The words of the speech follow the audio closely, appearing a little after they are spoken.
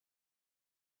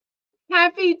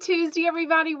Happy Tuesday,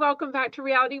 everybody. Welcome back to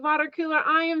Reality Water Cooler.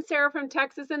 I am Sarah from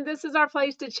Texas, and this is our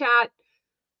place to chat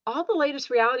all the latest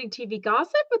reality TV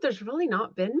gossip, but there's really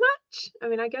not been much. I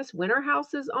mean, I guess Winter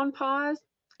House is on pause.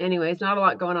 Anyways, not a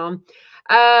lot going on.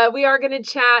 We are going to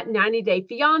chat 90 Day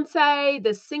Fiance,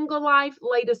 the Single Life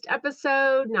latest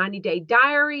episode, 90 Day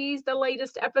Diaries, the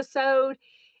latest episode,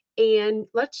 and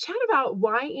let's chat about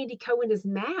why Andy Cohen is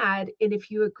mad and if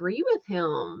you agree with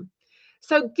him.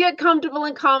 So get comfortable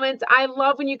in comments. I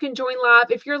love when you can join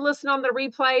live. If you're listening on the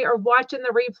replay or watching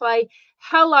the replay,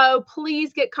 hello,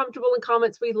 please get comfortable in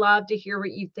comments. We love to hear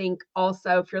what you think.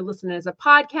 Also, if you're listening as a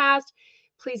podcast,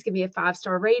 please give me a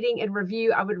 5-star rating and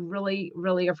review. I would really,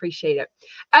 really appreciate it.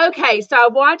 Okay, so I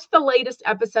watched the latest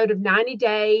episode of 90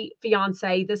 Day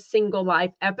Fiance, The Single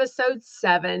Life, episode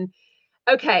 7.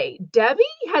 Okay, Debbie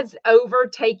has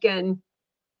overtaken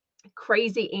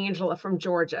Crazy Angela from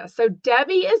Georgia. So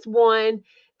Debbie is one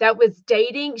that was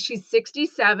dating. She's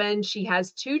 67. She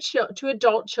has two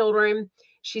adult children.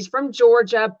 She's from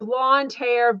Georgia, blonde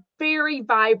hair, very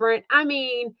vibrant. I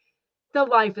mean, the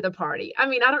life of the party. I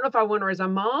mean, I don't know if I want her as a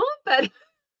mom, but I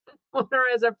want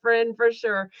her as a friend for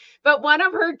sure. But one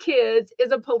of her kids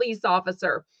is a police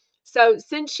officer. So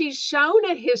since she's shown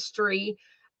a history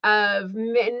of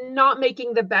not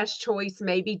making the best choice,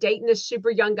 maybe dating this super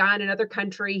young guy in another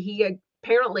country. He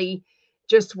apparently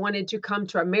just wanted to come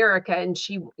to America, and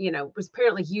she, was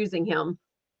apparently using him.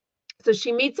 So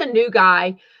she meets a new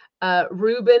guy,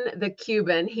 Ruben the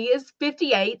Cuban. He is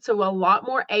 58, so a lot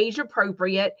more age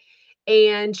appropriate.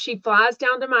 And she flies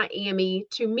down to Miami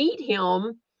to meet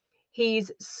him.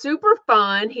 He's super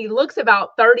fun. He looks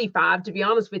about 35, to be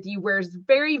honest with you, wears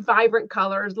very vibrant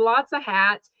colors, lots of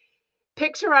hats.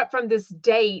 Picks her up from this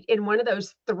date in one of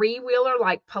those three-wheeler,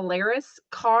 like Polaris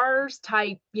cars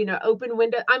type, open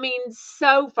window. I mean,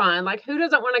 so fun. Like, who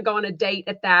doesn't want to go on a date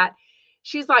at that?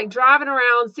 She's like driving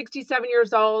around, 67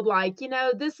 years old, like,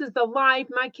 this is the life.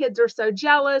 My kids are so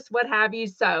jealous, what have you.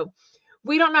 So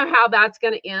we don't know how that's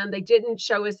going to end. They didn't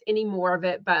show us any more of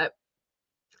it, but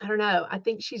I don't know. I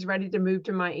think she's ready to move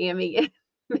to Miami and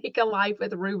make a life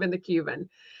with Ruben the Cuban.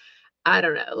 I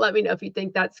don't know. Let me know if you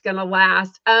think that's going to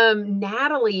last.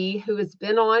 Natalie, who has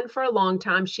been on for a long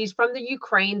time, she's from the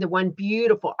Ukraine, the one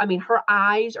beautiful. I mean, her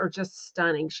eyes are just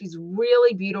stunning. She's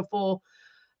really beautiful.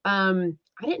 I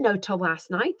didn't know till last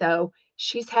night, though,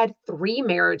 she's had 3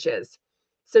 marriages.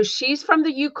 So she's from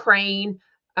the Ukraine.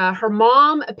 Her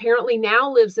mom apparently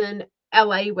now lives in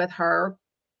LA with her.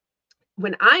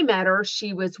 When I met her,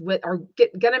 she was with or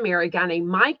going to marry a guy named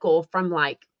Michael from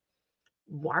like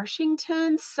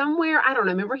Washington somewhere. I don't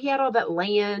know. Remember, he had all that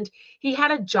land. He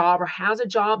had a job or has a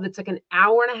job that's like an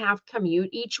hour and a half commute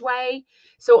each way.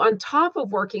 So on top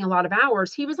of working a lot of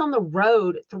hours, he was on the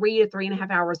road 3 to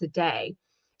 3.5 hours a day.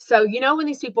 So, when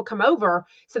these people come over,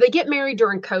 so they get married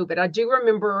during COVID. I do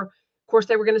remember, of course,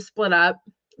 they were going to split up.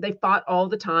 They fought all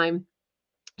the time.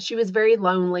 She was very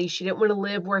lonely. She didn't want to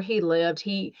live where he lived.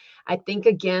 I think,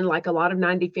 again, like a lot of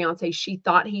 90 Fiancés, she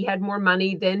thought he had more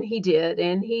money than he did,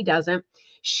 and he doesn't.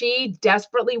 She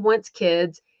desperately wants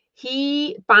kids.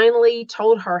 He finally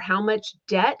told her how much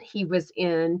debt he was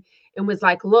in and was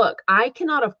like, look, I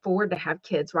cannot afford to have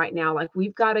kids right now. Like,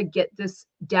 we've got to get this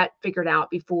debt figured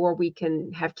out before we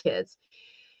can have kids.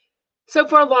 So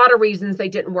for a lot of reasons, they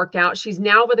didn't work out. She's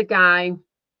now with a guy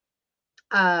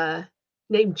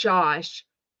named Josh,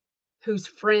 whose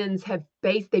friends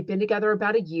they've been together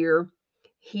about a year.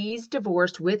 He's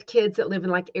divorced with kids that live in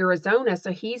like Arizona.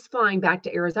 So he's flying back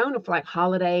to Arizona for like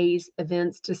holidays,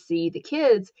 events to see the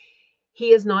kids.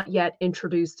 He has not yet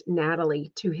introduced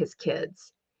Natalie to his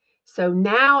kids. So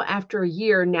now after a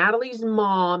year, Natalie's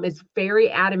mom is very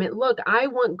adamant. Look, I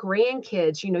want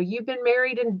grandkids. You've been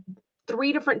married in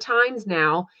 3 different times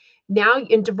now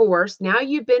in divorce. Now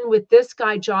you've been with this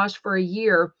guy, Josh, for a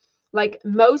year. Like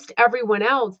most everyone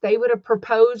else, they would have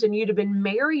proposed and you'd have been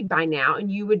married by now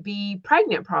and you would be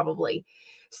pregnant probably.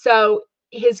 So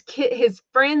his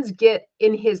friends get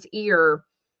in his ear,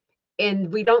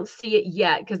 and we don't see it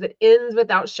yet because it ends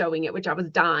without showing it, which I was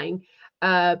dying.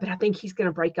 But I think he's going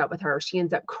to break up with her. She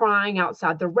ends up crying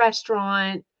outside the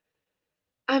restaurant.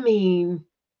 I mean,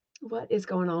 what is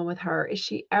going on with her? Is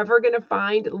she ever going to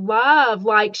find love?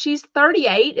 Like, she's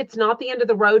 38. It's not the end of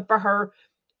the road for her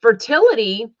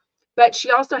fertility, but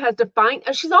she also has to find,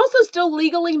 she's also still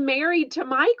legally married to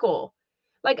Michael.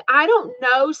 Like, I don't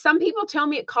know. Some people tell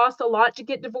me it costs a lot to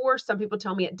get divorced. Some people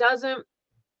tell me it doesn't.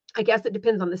 I guess it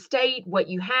depends on the state, what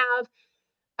you have.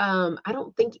 I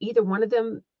don't think either one of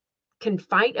them can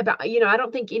fight about, I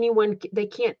don't think they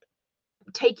can't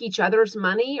take each other's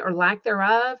money or lack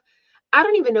thereof. I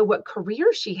don't even know what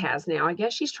career she has now. I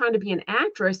guess she's trying to be an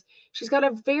actress. She's got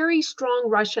a very strong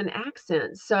Russian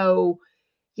accent. So,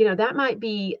 that might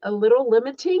be a little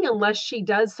limiting unless she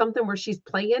does something where she's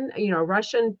playing, a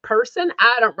Russian person.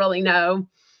 I don't really know.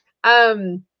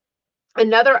 Um,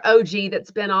 Another OG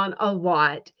that's been on a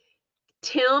lot,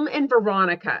 Tim and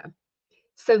Veronica.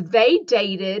 So they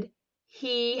dated.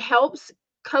 He helps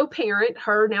co-parent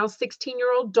her now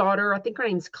 16-year-old daughter. I think her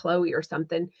name's Chloe or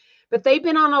something. But they've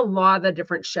been on a lot of the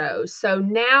different shows. So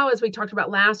now, as we talked about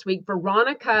last week,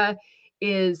 Veronica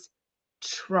is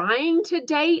trying to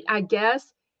date, I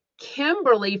guess,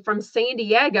 Kimberly from San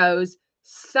Diego's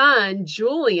son,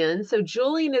 Julian. So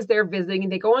Julian is there visiting,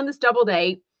 and they go on this double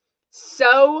date.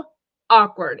 So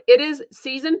awkward. It is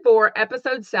season 4,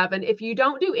 episode 7. If you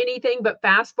don't do anything but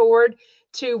fast forward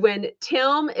to when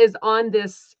Tim is on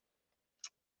this,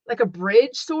 like a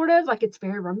bridge, sort of like, it's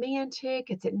very romantic.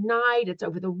 It's at night, it's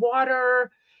over the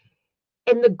water.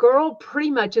 And the girl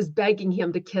pretty much is begging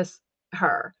him to kiss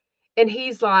her. And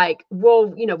he's like, well,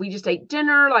 we just ate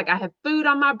dinner. Like, I have food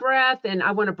on my breath and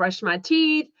I want to brush my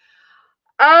teeth.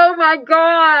 Oh my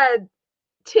God.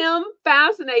 Tim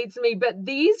fascinates me, but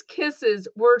these kisses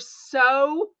were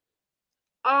so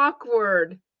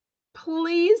awkward.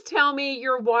 Please tell me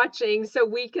you're watching so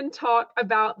we can talk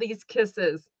about these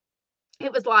kisses.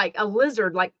 It was like a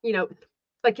lizard, like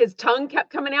his tongue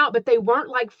kept coming out, but they weren't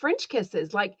like French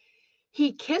kisses. Like,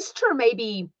 he kissed her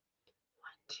maybe,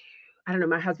 I don't know,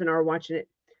 my husband and I were watching it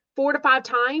 4 to 5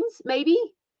 times, maybe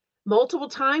multiple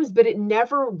times, but it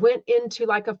never went into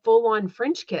like a full-on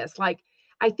French kiss. Like,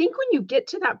 I think when you get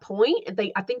to that point,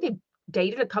 I think they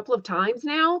dated a couple of times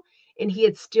now, and he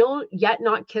had still yet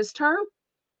not kissed her.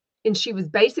 And she was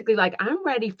basically like, I'm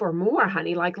ready for more,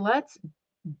 honey. Like, let's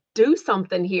do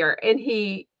something here. And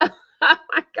he, oh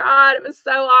my God, it was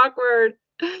so awkward.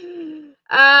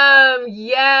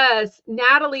 Yes,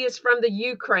 Natalie is from the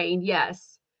Ukraine.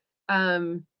 Yes.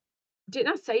 Didn't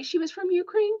I say she was from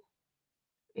Ukraine?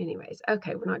 Anyways,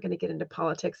 okay, we're not going to get into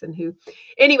politics and who.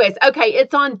 Anyways, okay,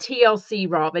 it's on TLC,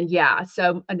 Robin. Yeah,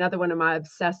 so another one of my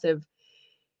obsessive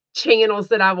channels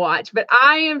that I watch, but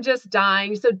I am just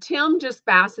dying. So Tim just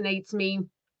fascinates me.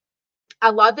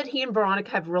 I love that he and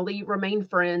Veronica have really remained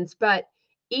friends, but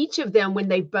each of them, when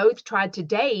they both tried to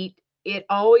date, it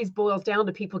always boils down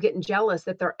to people getting jealous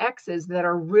that their exes that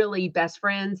are really best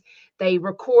friends. They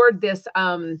record this,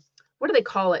 what do they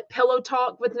call it? Pillow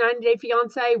talk with 90 Day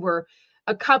Fiance, where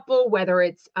a couple, whether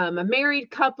it's a married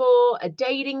couple, a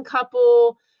dating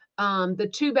couple, the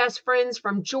 2 best friends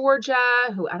from Georgia,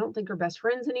 who I don't think are best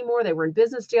friends anymore. They were in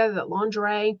business together, that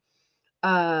lingerie.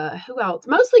 Who else?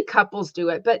 Mostly couples do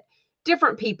it, but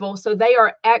different people. So they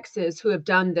are exes who have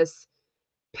done this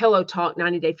pillow talk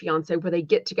 90 Day Fiance, where they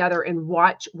get together and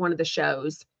watch one of the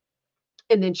shows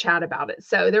and then chat about it.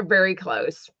 So they're very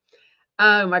close.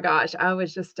 Oh my gosh, I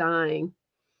was just dying.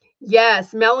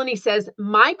 Yes, Melanie says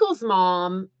Michael's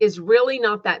mom is really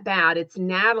not that bad. It's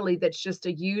Natalie that's just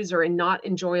a user and not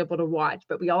enjoyable to watch,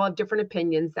 but we all have different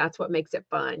opinions. That's what makes it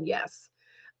fun. Yes.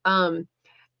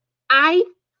 I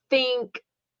think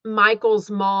Michael's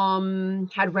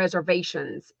mom had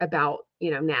reservations about,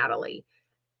 Natalie.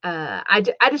 I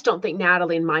just don't think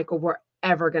Natalie and Michael were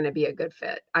ever going to be a good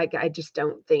fit. I just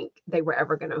don't think they were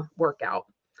ever going to work out.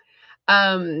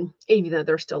 Even though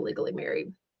they're still legally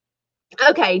married.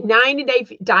 Okay, 90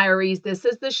 Day Diaries. This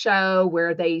is the show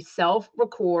where they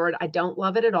self-record. I don't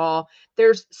love it at all.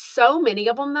 There's so many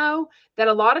of them, though, that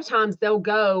a lot of times they'll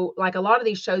go, like a lot of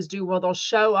these shows do, well, they'll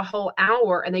show a whole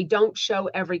hour and they don't show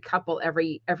every couple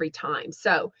every time.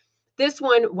 So this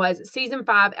one was season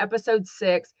 5, episode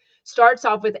 6. Starts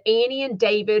off with Annie and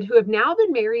David, who have now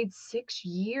been married 6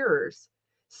 years.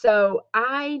 So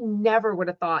I never would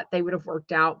have thought they would have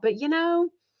worked out. But,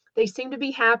 they seem to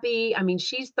be happy. I mean,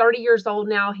 she's 30 years old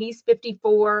now. He's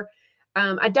 54.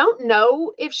 I don't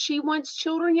know if she wants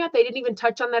children yet. They didn't even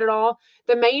touch on that at all.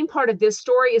 The main part of this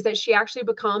story is that she actually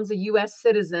becomes a U.S.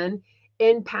 citizen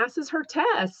and passes her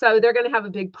test. So they're going to have a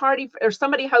big party, or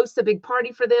somebody hosts a big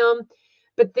party for them.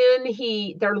 But then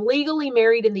they're legally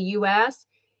married in the U.S.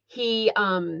 He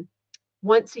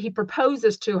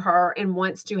proposes to her and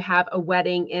wants to have a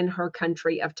wedding in her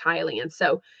country of Thailand.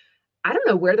 So I don't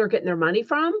know where they're getting their money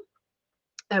from.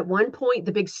 At one point,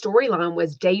 the big storyline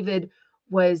was David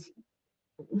was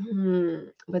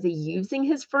he using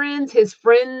his friends? His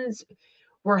friends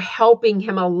were helping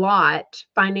him a lot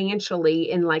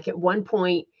financially. And like at one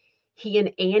point, he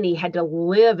and Annie had to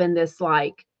live in this,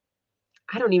 like,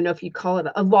 I don't even know if you call it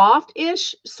a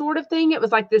loft-ish sort of thing. It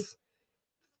was like this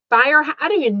fire. I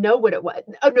don't even know what it was.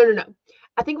 Oh, no.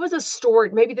 I think it was a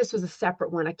storage. Maybe this was a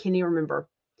separate one. I can't even remember.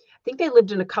 think they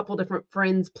lived in a couple different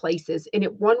friends' places, and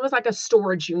one was like a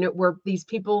storage unit where these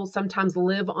people sometimes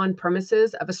live on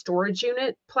premises of a storage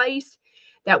unit place.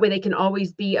 That way they can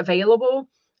always be available.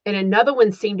 And another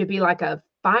one seemed to be like a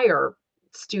fire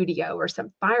studio or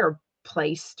some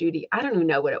fireplace studio. I don't even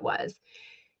know what it was.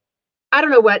 I don't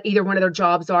know what either one of their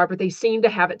jobs are, but they seem to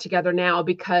have it together now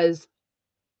because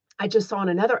I just saw in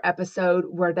another episode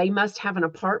where they must have an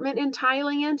apartment in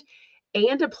Thailand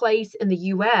and a place in the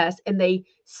US, and they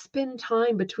spend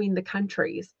time between the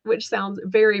countries, which sounds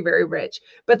very, very rich.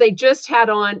 But they just had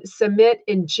on Sumit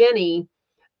and Jenny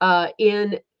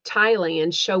in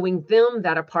Thailand, showing them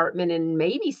that apartment and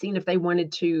maybe seeing if they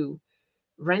wanted to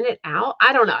rent it out.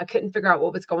 I don't know. I couldn't figure out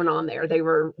what was going on there. They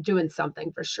were doing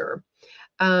something for sure.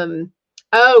 Um,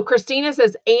 oh, Christina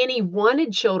says Annie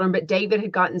wanted children, but David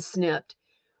had gotten snipped.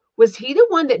 Was he the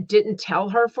one that didn't tell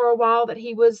her for a while that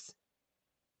he was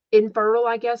infertile,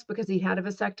 I guess, because he had a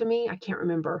vasectomy? I can't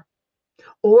remember.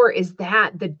 Or is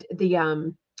that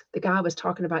the guy I was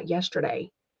talking about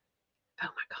yesterday? Oh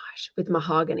my gosh, with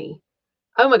Mahogany.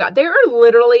 Oh my God, there are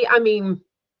literally, I mean,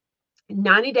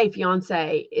 90 Day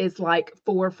Fiance is like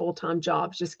 4 full-time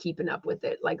jobs just keeping up with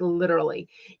it, like literally.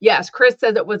 Yes, Chris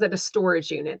says it was at a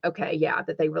storage unit. Okay, yeah,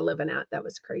 that they were living at. That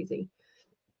was crazy.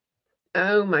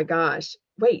 Oh my gosh.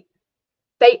 Wait,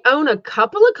 they own a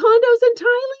couple of condos in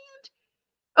Thailand?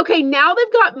 Okay, now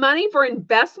they've got money for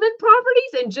investment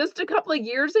properties, and just a couple of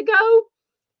years ago,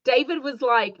 David was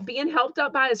like being helped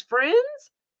up by his friends.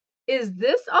 Is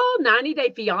this all 90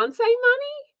 Day Fiance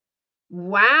money?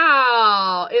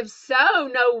 Wow. If so,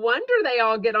 no wonder they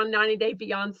all get on 90 Day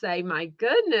Fiance. My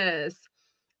goodness.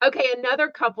 Okay, another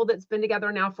couple that's been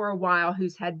together now for a while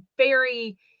who's had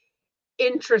very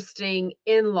interesting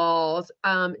in-laws.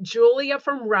 Julia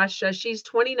from Russia, she's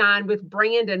 29, with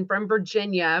Brandon from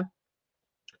Virginia.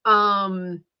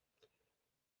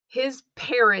 His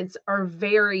parents are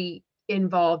very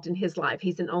involved in his life.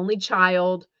 He's an only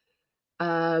child.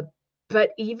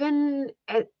 But even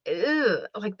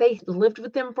like they lived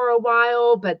with them for a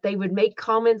while, but they would make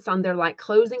comments on their like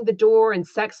closing the door and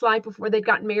sex life before they'd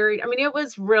gotten married. I mean, it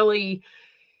was really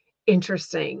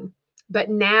interesting. But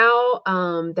now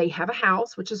they have a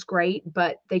house, which is great,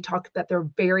 but they talk that they're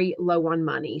very low on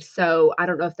money. So I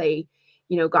don't know if they,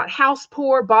 got house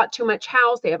poor, bought too much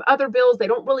house. They have other bills. They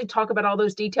don't really talk about all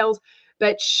those details.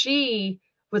 But she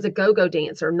was a go-go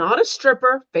dancer, not a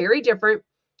stripper, very different.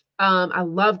 I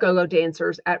love go-go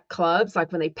dancers at clubs,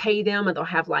 like when they pay them and they'll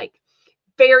have like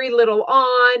very little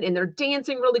on and they're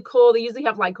dancing really cool. They usually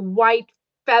have like white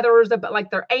feathers, but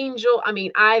like they're angel. I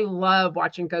mean, I love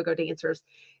watching go-go dancers.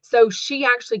 So she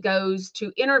actually goes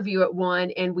to interview at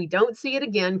one, and we don't see it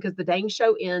again because the dang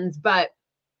show ends. But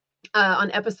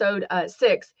on episode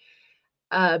 6,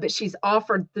 but she's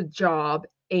offered the job,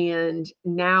 and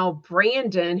now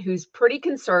Brandon, who's pretty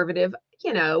conservative,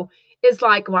 is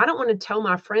like, well, I don't want to tell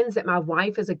my friends that my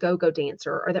wife is a go-go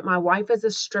dancer or that my wife is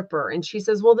a stripper. And she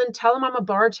says, well, then tell them I'm a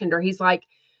bartender. He's like,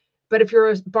 but if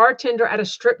you're a bartender at a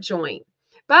strip joint.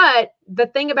 But the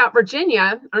thing about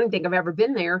Virginia, I don't think I've ever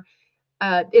been there.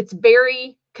 It's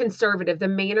very conservative. The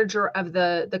manager of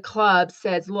the club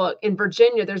says, look, in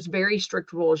Virginia, there's very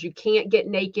strict rules. You can't get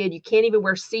naked. You can't even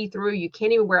wear see-through. You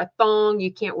can't even wear a thong.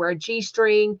 You can't wear a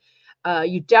G-string.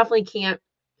 You definitely can't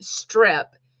strip.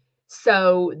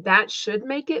 So that should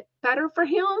make it better for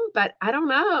him, but I don't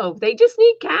know. They just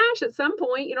need cash at some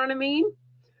point. You know what I mean?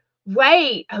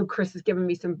 Wait. Oh, Chris is giving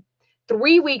me some.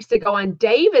 3 weeks ago on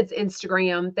David's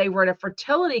Instagram, they were at a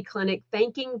fertility clinic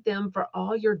thanking them for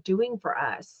all you're doing for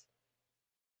us.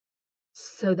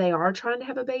 So they are trying to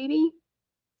have a baby?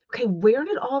 Okay, where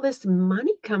did all this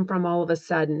money come from all of a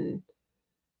sudden?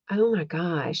 Oh my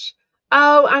gosh.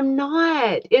 Oh, I'm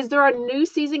not. Is there a new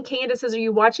season? Candace says, are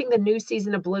you watching the new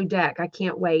season of Below Deck? I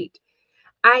can't wait.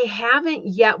 I haven't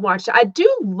yet watched it. I do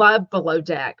love Below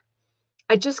Deck.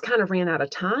 I just kind of ran out of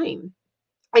time.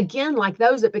 Again, like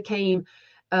those, it became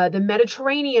the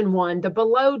Mediterranean one, the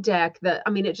Below Deck,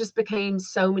 it just became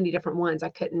so many different ones. I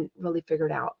couldn't really figure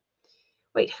it out.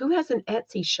 Wait, who has an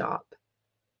Etsy shop?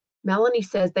 Melanie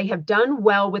says they have done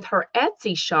well with her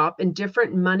Etsy shop in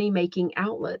different money-making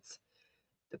outlets.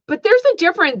 But there's a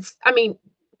difference. I mean,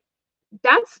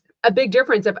 that's a big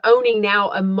difference of owning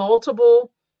now a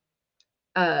multiple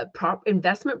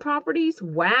investment properties.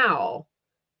 Wow.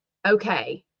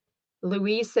 Okay.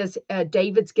 Louise says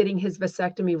David's getting his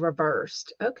vasectomy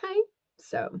reversed. Okay.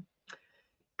 So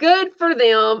good for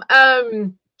them.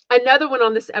 Another one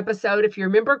on this episode, if you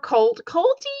remember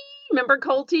remember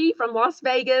Colty from Las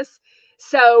Vegas?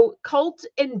 So Colt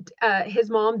and his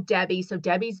mom, Debbie. So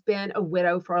Debbie's been a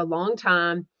widow for a long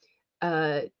time.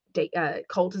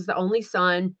 Colt is the only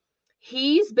son.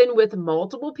 He's been with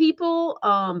multiple people,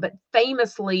 but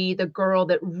famously, the girl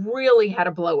that really had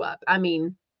a blow up. I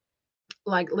mean,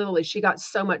 like, literally, she got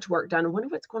so much work done. I wonder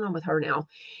what's going on with her now.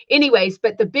 Anyways,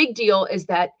 but the big deal is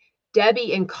that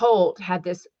Debbie and Colt had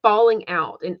this falling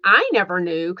out, and I never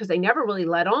knew because they never really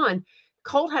let on.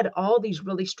 Colt had all these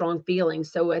really strong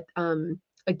feelings, so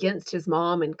against his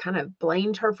mom and kind of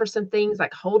blamed her for some things,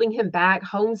 like holding him back,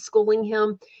 homeschooling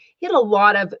him. He had a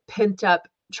lot of pent-up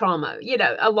trauma,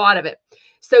 a lot of it.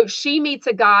 So she meets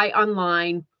a guy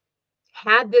online,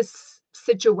 had this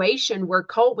situation where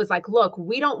Colt was like, "Look,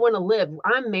 we don't want to live.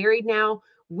 I'm married now.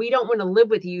 We don't want to live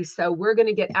with you. So we're going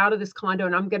to get out of this condo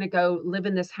and I'm going to go live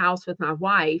in this house with my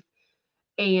wife."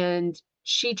 And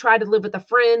she tried to live with a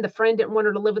friend. The friend didn't want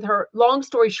her to live with her. Long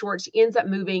story short, she ends up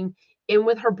moving in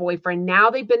with her boyfriend. Now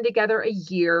they've been together a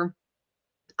year.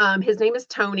 His name is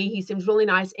Tony. He seems really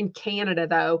nice in Canada,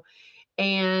 though.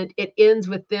 And it ends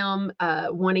with them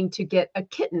wanting to get a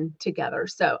kitten together.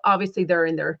 So obviously they're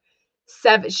in their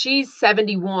she's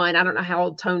 71. I don't know how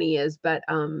old Tony is, but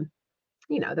they're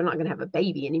not gonna have a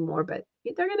baby anymore, but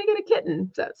they're gonna get a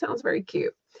kitten. So it sounds very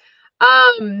cute.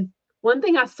 One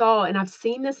thing I saw, and I've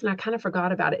seen this and I kind of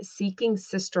forgot about it, Seeking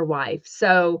Sister Wife.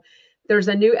 So there's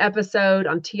a new episode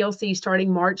on TLC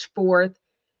starting March 4th.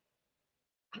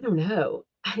 I don't know.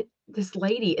 This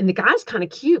lady, and the guy's kind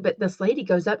of cute, but this lady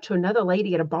goes up to another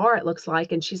lady at a bar, it looks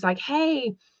like, and she's like,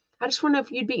 "Hey, I just wonder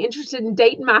if you'd be interested in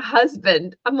dating my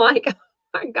husband." I'm like, "Oh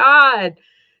my God."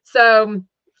 So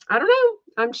I don't know.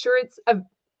 I'm sure it's I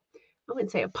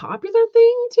wouldn't say a popular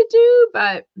thing to do,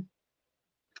 but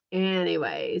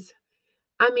anyways,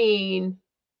 I mean,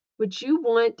 would you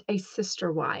want a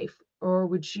sister wife, or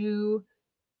would you,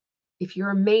 if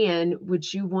you're a man,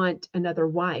 would you want another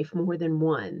wife more than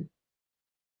one?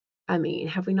 I mean,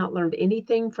 have we not learned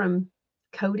anything from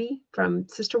Cody from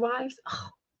Sister Wives?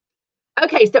 Ugh.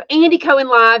 Okay, so Andy Cohen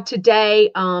live today.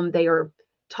 They are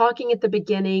talking at the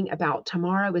beginning about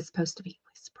tomorrow is supposed to be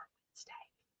Whisper Wednesday.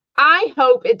 I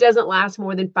hope it doesn't last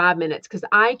more than 5 minutes because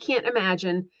I can't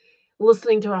imagine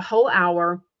listening to a whole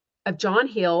hour of John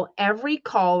Hill, every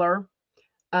caller,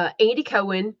 Andy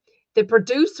Cohen, the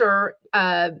producer.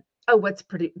 What's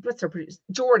her producer?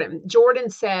 Jordan. Jordan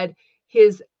said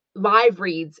his live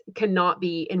reads cannot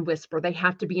be in whisper; they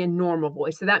have to be in normal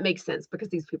voice. So that makes sense because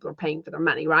these people are paying for their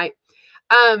money, right?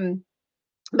 Um,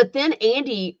 but then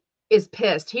Andy is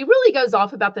pissed. He really goes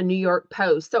off about the New York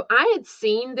Post. So I had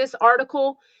seen this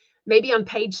article maybe on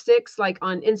page 6, like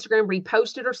on Instagram,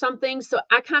 reposted or something. So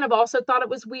I kind of also thought it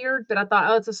was weird, but I thought,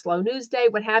 oh, it's a slow news day,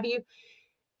 what have you.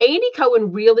 Andy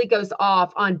Cohen really goes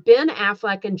off on Ben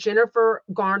Affleck and Jennifer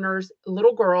Garner's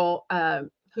little girl,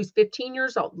 who's 15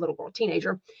 years old, little girl,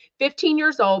 teenager, 15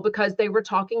 years old, because they were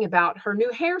talking about her new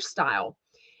hairstyle.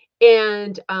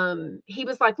 And he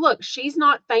was like, look, she's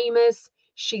not famous.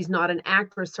 She's not an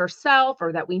actress herself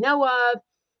or that we know of.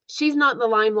 She's not in the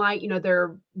limelight.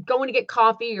 They're going to get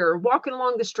coffee or walking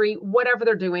along the street, whatever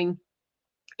they're doing.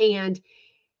 And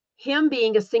him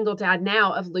being a single dad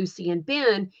now of Lucy and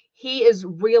Ben, he is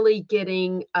really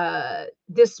getting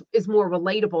this is more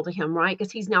relatable to him, right?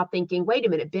 Because he's now thinking, wait a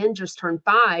minute, Ben just turned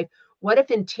 5. What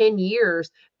if in 10 years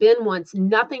Ben wants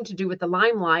nothing to do with the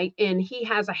limelight and he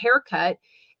has a haircut,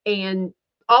 and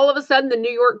all of a sudden the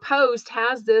New York Post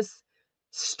has this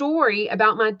story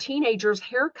about my teenager's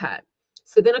haircut?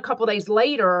 So then a couple days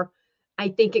later, I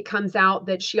think it comes out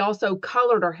that she also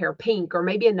colored her hair pink, or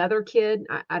maybe another kid.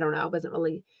 I don't know. I wasn't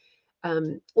really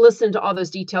listen to all those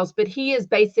details, but he is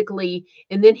basically,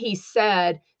 and then he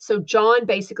said, so John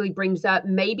basically brings up,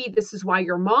 maybe this is why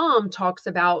your mom talks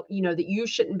about, that you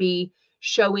shouldn't be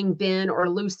showing Ben or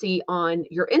Lucy on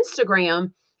your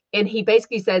Instagram. And he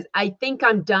basically says, I think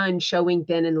I'm done showing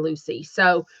Ben and Lucy.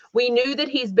 So we knew that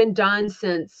he's been done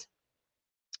since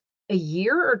a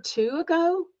year or two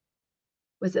ago.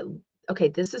 Was it? Okay,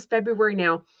 this is February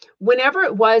now. Whenever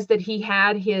it was that he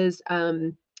had his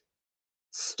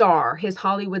his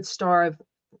Hollywood star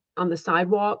on the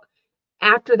sidewalk,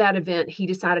 after that event, he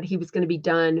decided he was going to be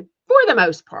done for the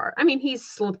most part. I mean, he's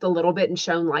slipped a little bit and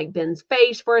shown like Ben's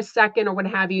face for a second or what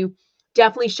have you.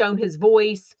 Definitely shown his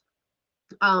voice.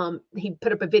 He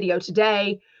put up a video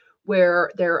today where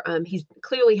he's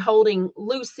clearly holding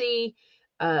Lucy,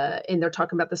 and they're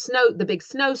talking about the big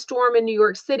snowstorm in New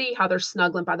York City, how they're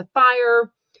snuggling by the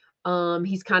fire.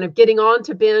 He's kind of getting on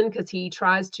to Ben because he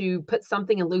tries to put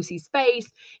something in Lucy's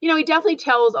face. He definitely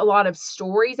tells a lot of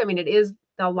stories. I mean, it is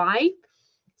the life.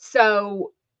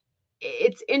 So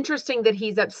it's interesting that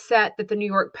he's upset that the New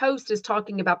York Post is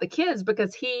talking about the kids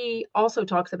because he also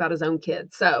talks about his own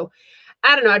kids. So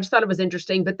I don't know. I just thought it was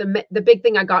interesting. But the big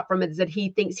thing I got from it is that he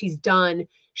thinks he's done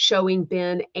showing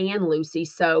Ben and Lucy.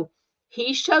 So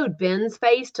he showed Ben's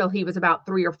face till he was about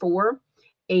 3 or 4,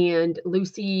 and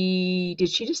Lucy, did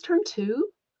she just turn 2?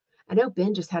 I know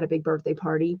Ben just had a big birthday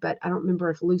party, but I don't remember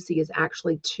if Lucy is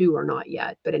actually 2 or not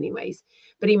yet, but anyways,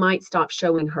 but he might stop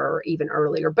showing her even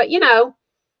earlier, but,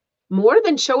 more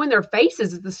than showing their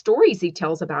faces is the stories he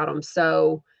tells about them.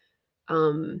 So,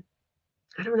 um,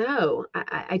 I don't know.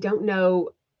 I don't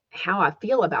know how I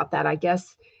feel about that. I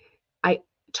guess I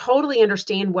totally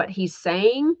understand what he's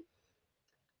saying.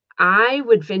 I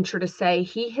would venture to say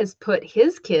he has put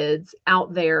his kids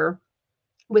out there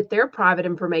with their private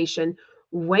information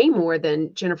way more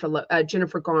than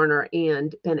Jennifer Garner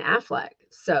and Ben Affleck.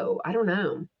 So I don't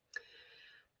know.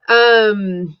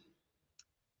 Um,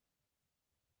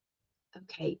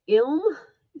 okay, ILM,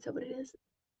 is that what it is?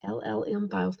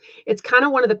 LLM files. It's kind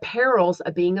of one of the perils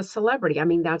of being a celebrity. I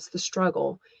mean, that's the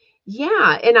struggle.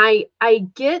 Yeah, and I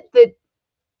get that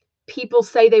people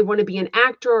say they want to be an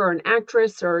actor or an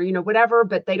actress or whatever,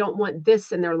 but they don't want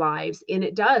this in their lives, and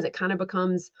it does. It kind of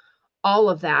becomes all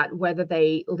of that, whether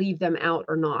they leave them out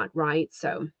or not, right?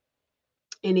 So,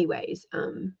 anyways,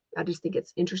 I just think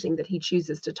it's interesting that he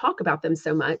chooses to talk about them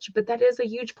so much, but that is a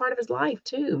huge part of his life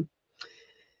too.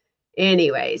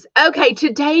 Anyways, okay,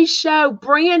 today's show,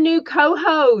 brand new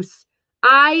co-hosts.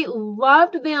 I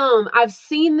loved them. I've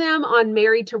seen them on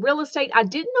Married to Real Estate. I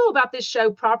didn't know about this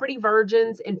show, Property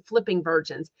Virgins and Flipping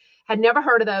Virgins. Had never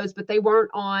heard of those, but they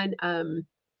weren't on,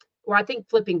 or I think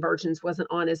Flipping Virgins wasn't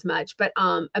on as much, but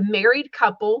a married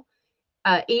couple,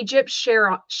 Egypt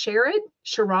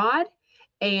Sherrod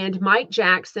and Mike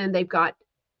Jackson. They've got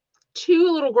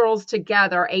 2 little girls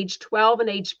together, age 12 and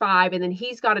age 5, and then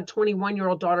he's got a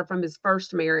 21-year-old daughter from his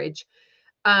first marriage.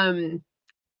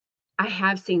 I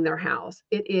have seen their house.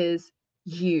 It is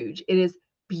huge. It is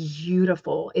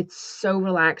beautiful. It's so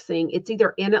relaxing. It's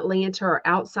either in Atlanta or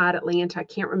outside Atlanta. I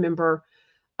can't remember.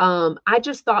 I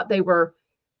just thought they were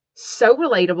so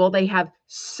relatable. They have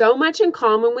so much in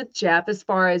common with Jeff as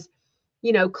far as,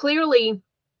 clearly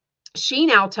she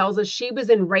now tells us she was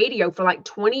in radio for like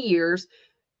 20 years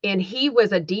and he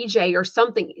was a DJ or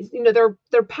something.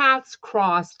 Their paths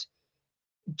crossed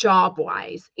job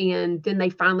wise, and then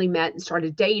they finally met and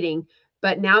started dating.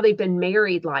 But now they've been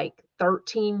married like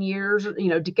 13 years,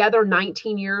 together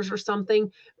 19 years or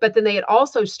something. But then they had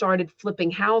also started flipping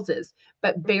houses,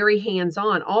 but very hands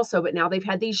on also. But now they've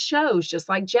had these shows just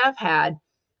like Jeff had,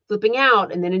 flipping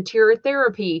out, and then interior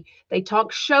therapy. They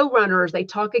talk showrunners, they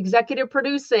talk executive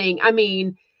producing. I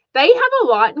mean, they have a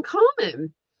lot in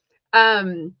common.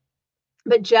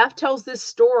 But Jeff tells this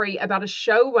story about a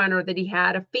showrunner that he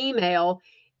had, a female,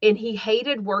 and he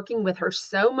hated working with her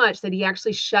so much that he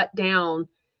actually shut down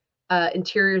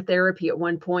interior therapy at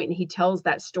one point, and he tells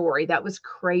that story. That was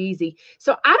crazy.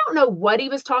 So I don't know what he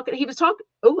was talking. He was talking.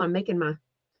 Oh, I'm making my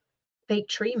fake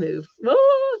tree move.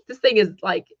 Oh, this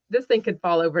thing could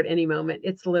fall over at any moment.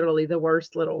 It's literally the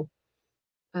worst little.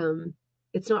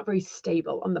 It's not very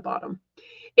stable on the bottom.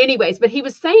 Anyways, but he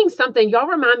was saying something. Y'all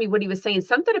remind me what he was saying.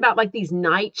 Something about like these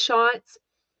night shots.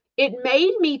 It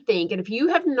made me think, and if you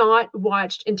have not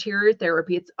watched Interior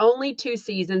Therapy, it's only 2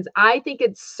 seasons. I think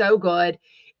it's so good.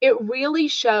 It really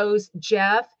shows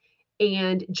Jeff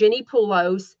and Jenny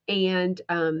Poulos and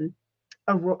not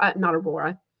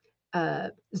Aurora,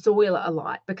 Zoila a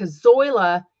lot, because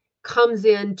Zoila comes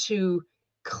in to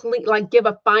clean, like give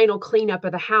a final cleanup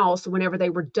of the house whenever they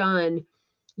were done.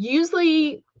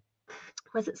 Usually,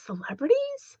 was it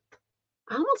celebrities?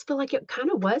 I almost feel like it kind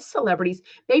of was celebrities.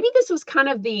 Maybe this was kind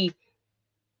of the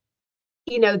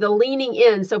leaning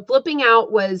in. So flipping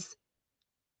out was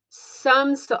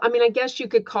I mean, I guess you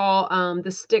could call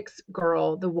the Sticks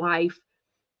girl, the wife,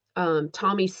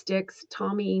 Tommy Sticks,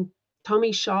 Tommy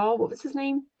Shaw, what was his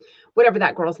name? Whatever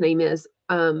that girl's name is.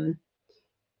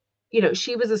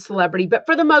 She was a celebrity, but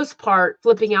for the most part,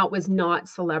 flipping out was not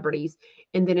celebrities.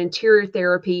 And then interior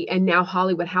therapy and now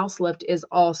Hollywood House Lift is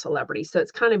all celebrities. So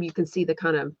it's kind of, you can see the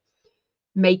kind of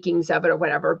makings of it or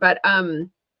whatever. But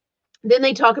then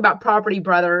they talk about Property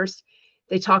Brothers.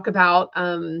 They talk about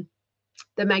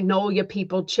the Magnolia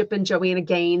people, Chip and Joanna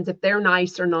Gaines, if they're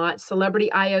nice or not, Celebrity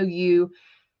IOU.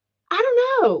 I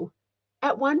don't know.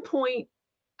 At one point,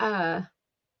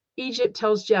 Egypt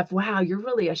tells Jeff, wow, you're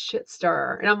really a shit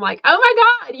stirrer. And I'm like, oh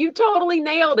my God, you totally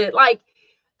nailed it. Like,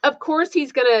 of course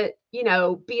he's going to,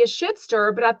 be a shit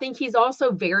stirrer, but I think he's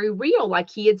also very real. Like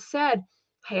he had said,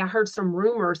 hey, I heard some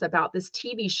rumors about this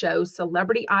TV show,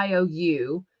 Celebrity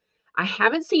IOU. I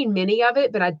haven't seen many of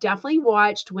it, but I definitely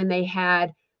watched when they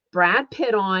had Brad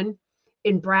Pitt on,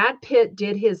 and Brad Pitt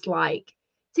did his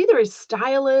it's either his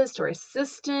stylist or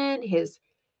assistant, his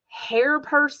hair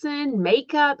person,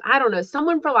 makeup, I don't know,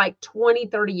 someone for like 20,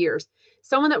 30 years.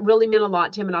 someone that really meant a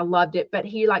lot to him, and I loved it, but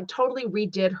he, like, totally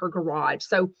redid her garage.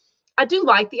 So, I do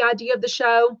like the idea of the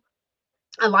show.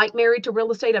 I like Married to Real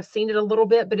Estate. I've seen it a little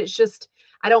bit, but it's just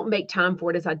I don't make time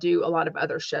for it as I do a lot of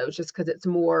other shows just because it's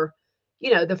more,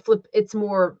 it's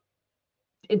more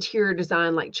interior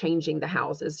design, like changing the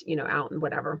houses, out and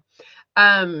whatever.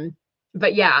 Um,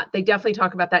 but yeah, they definitely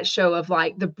talk about that show of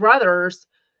like the brothers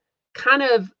kind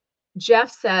of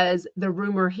Jeff says the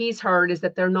rumor he's heard is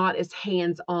that they're not as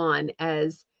hands-on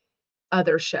as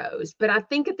other shows. But I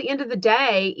think at the end of the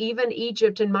day, even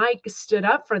Egypt and Mike stood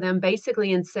up for them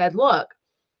basically and said, look,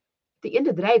 at the end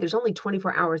of the day, there's only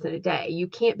 24 hours in a day. You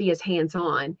can't be as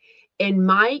hands-on. And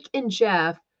Mike and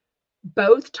Jeff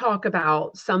both talk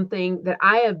about something that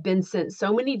I have been sent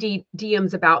so many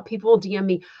DMs about. People DM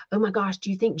me, oh my gosh,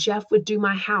 do you think Jeff would do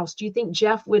my house? Do you think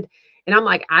Jeff would? And I'm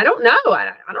like, I don't know.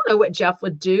 I don't know what Jeff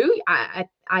would do. I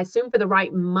assume for the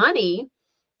right money.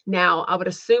 Now, I would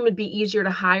assume it'd be easier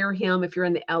to hire him if you're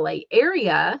in the LA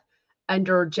area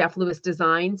under Jeff Lewis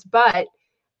Designs. But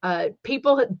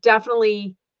people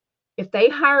definitely, if they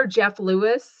hire Jeff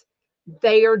Lewis,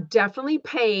 they are definitely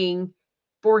paying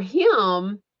for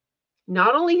him,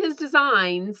 not only his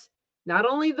designs, not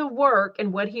only the work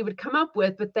and what he would come up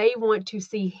with, but they want to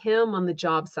see him on the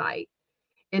job site.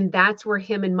 And that's where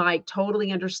him and Mike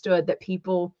totally understood that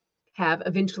people have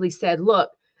eventually said,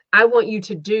 look, I want you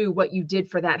to do what you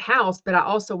did for that house, but I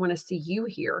also want to see you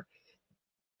here.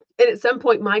 And at some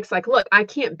point, Mike's like, look, I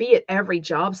can't be at every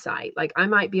job site. Like I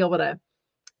might be able to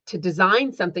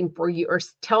design something for you or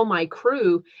tell my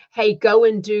crew, hey, go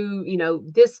and do,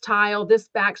 this tile, this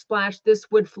backsplash, this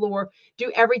wood floor,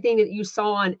 do everything that you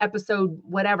saw on episode,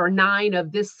 whatever, 9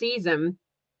 of this season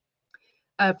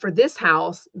for this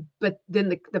house. But then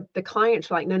the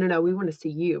clients are like, no, we want to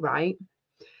see you. Right.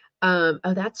 Oh,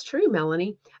 that's true,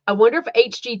 Melanie. I wonder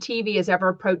if HGTV has ever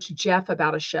approached Jeff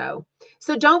about a show.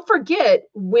 So don't forget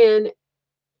during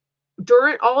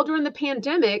the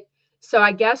pandemic. So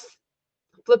I guess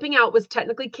Flipping Out was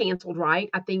technically canceled, right?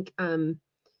 I think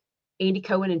Andy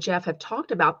Cohen and Jeff have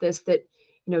talked about this, that,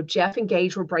 Jeff and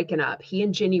Gage were breaking up. He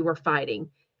and Jenny were fighting.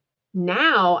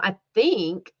 Now, I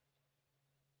think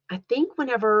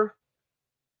whenever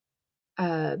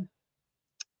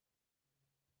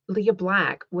Leah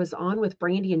Black was on with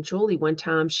Brandy and Julie one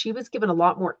time, she was given a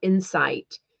lot more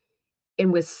insight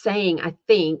and was saying, I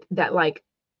think, that like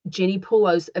Jenny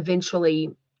Poulos eventually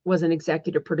was an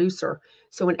executive producer.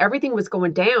 So when everything was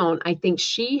going down, I think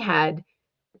she had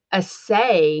a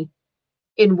say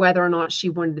in whether or not she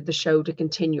wanted the show to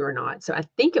continue or not. So I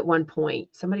think at one point,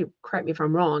 somebody correct me if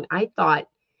I'm wrong, I thought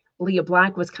Leah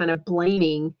Black was kind of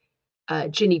blaming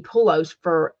Jenny Poulos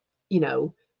for,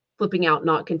 Flipping Out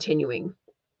not continuing.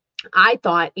 I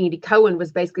thought Andy Cohen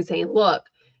was basically saying, look,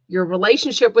 your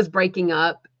relationship was breaking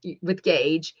up with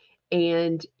Gage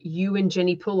and you and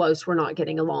Jenny Poulos were not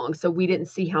getting along. So we didn't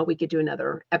see how we could do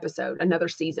another episode, another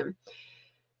season.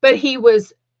 But he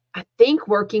was, I think,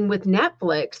 working with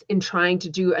Netflix and trying to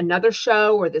do another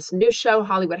show or this new show,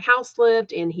 Hollywood House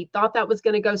Lift. And he thought that was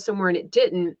going to go somewhere and it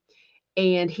didn't.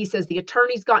 And he says the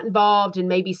attorneys got involved and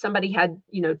maybe somebody had,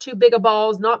 too big of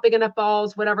balls, not big enough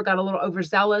balls, whatever, got a little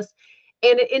overzealous.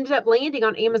 And it ended up landing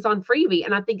on Amazon Freebie.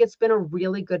 And I think it's been a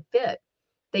really good fit.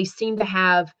 They seem to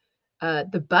have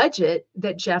the budget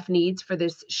that Jeff needs for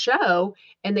this show.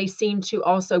 And they seem to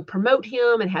also promote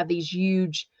him and have these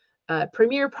huge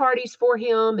premiere parties for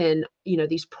him and,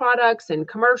 these products and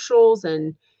commercials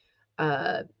and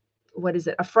what is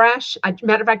it? Afresh.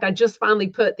 Matter of fact, I just finally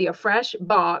put the Afresh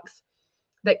box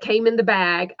that came in the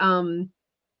bag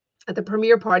at the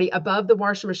premiere party above the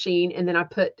washing machine. And then I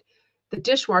put the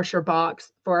dishwasher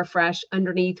box for Afresh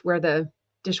underneath where the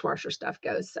dishwasher stuff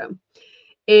goes. So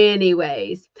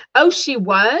anyways, she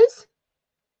was?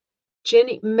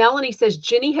 Melanie says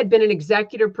Jenny had been an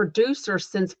executive producer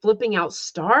since Flipping Out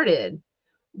started.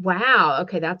 Wow.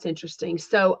 Okay, that's interesting.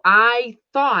 So I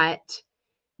thought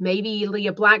maybe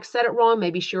Leah Black said it wrong.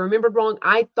 Maybe she remembered wrong.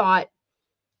 I thought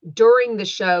during the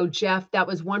show, Jeff, that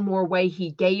was one more way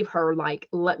he gave her, like,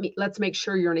 let's make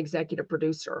sure you're an executive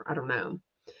producer. I don't know.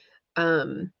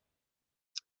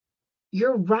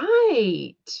 You're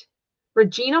right.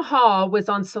 Regina Hall was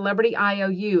on Celebrity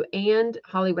IOU and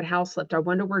Hollywood House Lift. I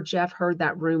wonder where Jeff heard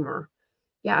that rumor.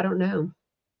 Yeah, I don't know.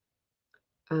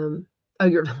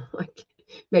 You're like,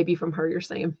 maybe from her, you're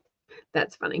saying.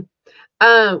 That's funny.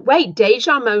 Wait,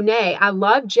 Deja Monet. I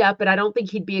love Jeff, but I don't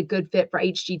think he'd be a good fit for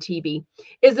HGTV.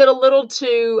 Is it a little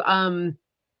too,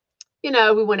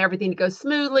 we want everything to go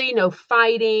smoothly, no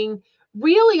fighting.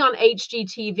 Really on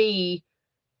HGTV,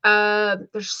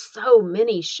 there's so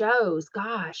many shows.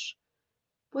 Gosh.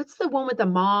 What's the one with the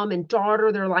mom and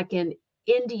daughter? They're like in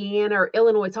Indiana or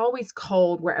Illinois, it's always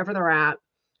cold wherever they're at.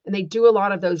 And they do a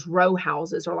lot of those row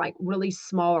houses or like really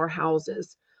smaller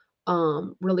houses,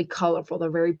 really colorful. They're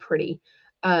very pretty.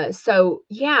 So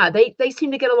yeah, they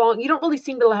seem to get along. You don't really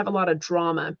seem to have a lot of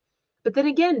drama. But then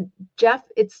again, Jeff,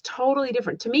 it's totally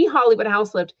different. To me, Hollywood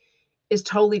House Lift is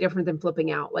totally different than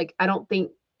flipping out. Like, I don't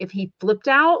think if he flipped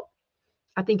out,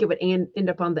 I think it would end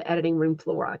up on the editing room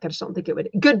floor. Like, I just don't think it would.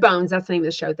 Good Bones, that's the name of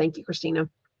the show. Thank you, Christina.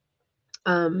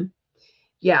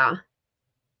 Yeah.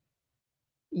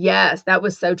 Yes, that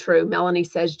was so true. Melanie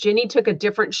says Jenny took a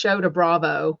different show to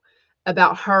Bravo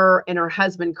about her and her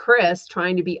husband Chris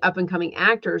trying to be up and coming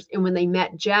actors. And when they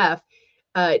met Jeff,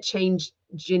 it changed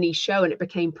Jenny's show and it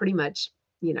became pretty much,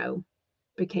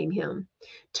 became him.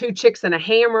 Two Chicks and a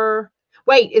Hammer.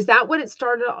 Wait, is that what it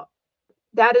started off?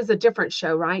 That is a different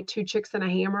show, right? Two Chicks and a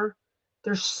Hammer.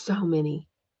 There's so many.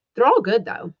 They're all good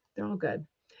though. They're all good.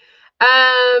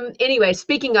 Anyway,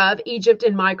 speaking of, Egypt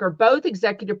and Mike are both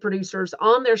executive producers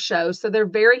on their show, so they're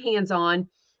very hands-on.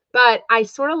 But I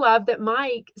sort of love that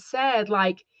Mike said,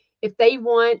 like, if they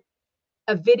want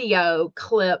a video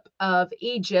clip of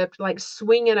Egypt, like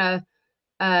swinging a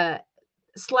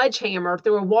sledgehammer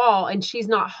through a wall and she's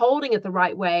not holding it the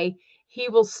right way, he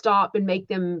will stop and make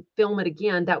them film it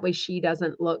again. That way she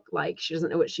doesn't look like she doesn't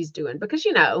know what she's doing. Because,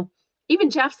 even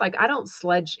Jeff's like, I don't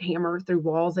sledgehammer through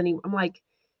walls anymore. I'm like,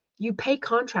 you pay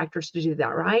contractors to do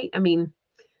that, right? I mean,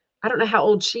 I don't know how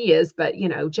old she is, but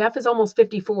Jeff is almost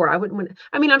 54. I wouldn't want,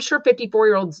 I'm sure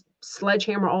 54-year-olds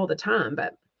sledgehammer all the time,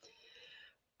 but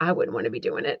I wouldn't want to be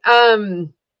doing it. So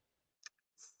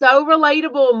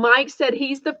relatable. Mike said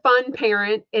he's the fun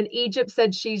parent and Egypt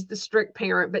said she's the strict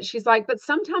parent, but she's like, but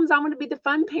sometimes I want to be the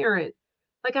fun parent.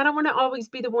 Like, I don't want to always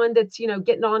be the one that's,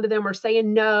 getting on to them or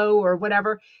saying no or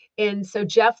whatever. And so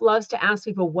Jeff loves to ask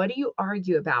people, what do you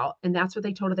argue about? And that's what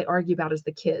they told her they argue about as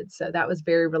the kids. So that was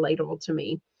very relatable to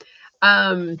me.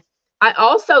 I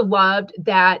also loved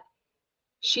that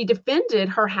she defended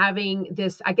her having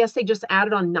this, I guess they just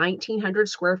added on 1,900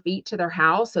 square feet to their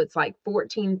house. So it's like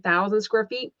 14,000 square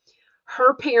feet.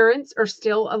 Her parents are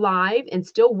still alive and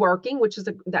still working,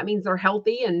 that means they're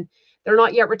healthy and they're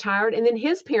not yet retired. And then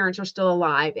his parents are still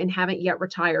alive and haven't yet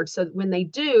retired. So when they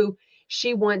do,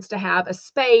 she wants to have a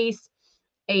space.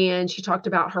 And she talked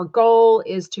about her goal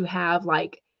is to have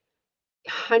like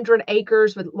 100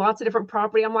 acres with lots of different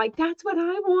property. I'm like, that's what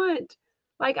I want.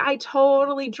 Like, I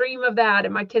totally dream of that.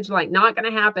 And my kids are like, not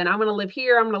going to happen. I'm going to live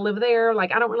here. I'm going to live there.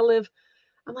 Like, I don't want to live.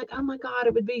 I'm like, oh my God,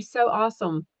 it would be so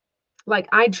awesome. Like,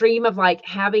 I dream of like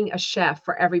having a chef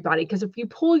for everybody. Because if you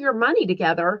pull your money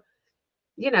together,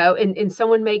 and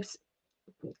someone makes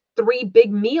 3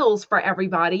 big meals for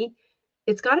everybody,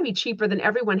 it's got to be cheaper than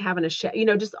everyone having a chef,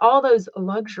 just all those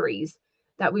luxuries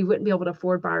that we wouldn't be able to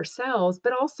afford by ourselves,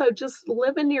 but also just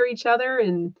living near each other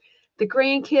and the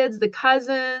grandkids, the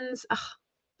cousins,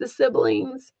 the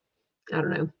siblings. I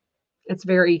don't know. It's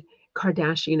very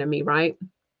Kardashian of me, right?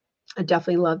 I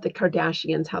definitely love the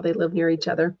Kardashians, how they live near each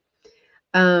other.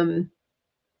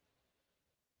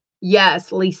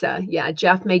 Yes, Lisa. Yeah,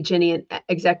 Jeff made Jenny an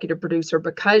executive producer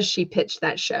because she pitched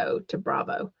that show to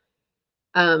Bravo.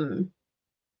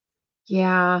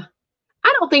 Yeah.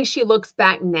 I don't think she looks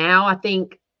back now. I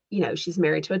think, she's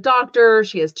married to a doctor.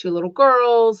 She has 2 little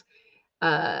girls.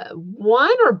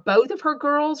 One or both of her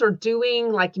girls are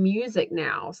doing like music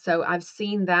now. So I've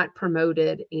seen that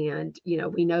promoted. And,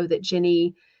 we know that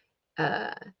Jenny,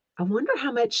 I wonder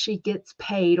how much she gets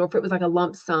paid or if it was like a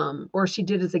lump sum or she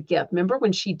did as a gift. Remember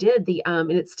when she did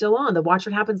and it's still on the Watch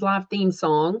What Happens Live theme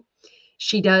song.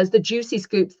 She does the Juicy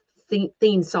Scoop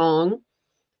theme song.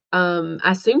 I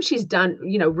assume she's done,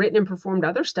 written and performed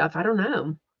other stuff. I don't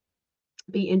know.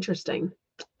 Be interesting.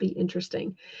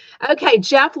 Okay,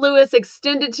 Jeff Lewis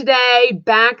extended today.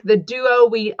 Back the duo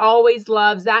we always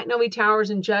love, Zach Noe Towers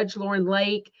and Judge Lauren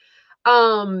Lake.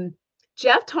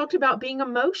 Jeff talked about being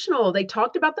emotional. They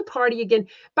talked about the party again.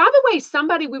 By the way,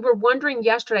 we were wondering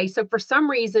yesterday. So for some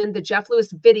reason, the Jeff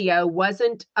Lewis video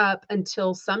wasn't up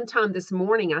until sometime this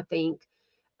morning, I think.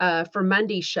 For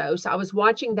Monday's show. So I was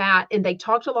watching that and they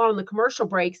talked a lot on the commercial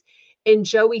breaks. And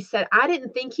Joey said, I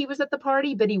didn't think he was at the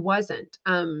party, but he wasn't.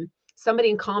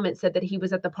 Somebody in comments said that he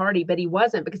was at the party, but he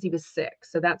wasn't because he was sick.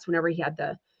 So that's whenever he had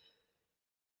the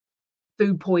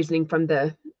food poisoning from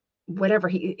the whatever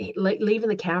he leaving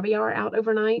the caviar out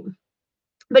overnight.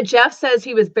 But Jeff says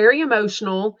he was very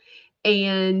emotional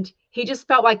and he just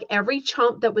felt like every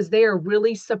chump that was there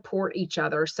really support each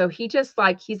other. So he's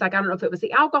like, I don't know if it was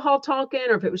the alcohol talking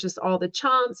or if it was just all the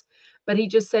chumps, but he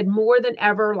just said more than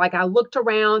ever, like I looked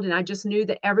around and I just knew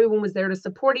that everyone was there to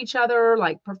support each other,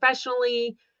 like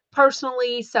professionally,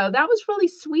 personally. So that was really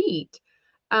sweet.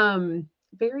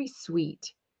 Very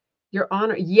sweet. Your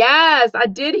Honor. Yes, I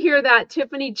did hear that.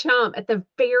 Tiffany Chump at the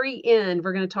very end.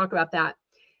 We're going to talk about that.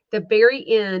 The very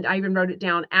end, I even wrote it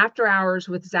down. After Hours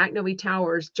with Zach Noe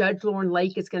Towers, Judge Lauren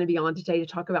Lake is going to be on today to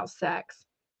talk about sex.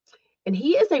 And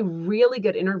he is a really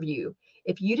good interview.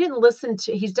 If you didn't listen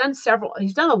to, he's done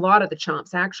a lot of the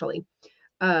Chumps actually.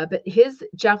 But his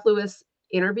Jeff Lewis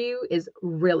interview is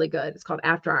really good. It's called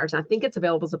After Hours. I think it's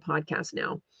available as a podcast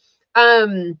now.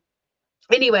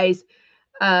 Anyways,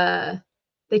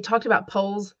 they talked about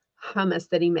Pole's hummus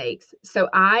that he makes. So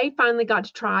I finally got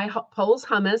to try Pole's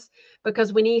hummus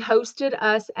because when he hosted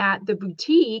us at the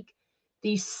boutique,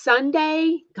 the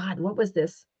Sunday, God, what was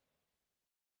this?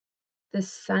 The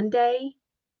Sunday,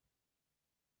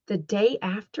 the day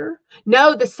after?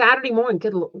 No, the Saturday morning.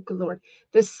 Good Lord.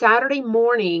 The Saturday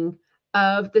morning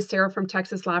of the Sarah from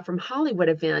Texas Live from Hollywood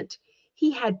event,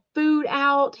 he had food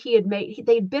out.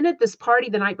 They'd been at this party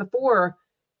the night before,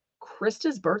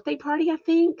 Krista's birthday party, I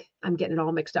think. I'm getting it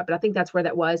all mixed up, but I think that's where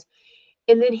that was.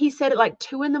 And then he said at like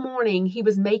 2 a.m, he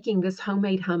was making this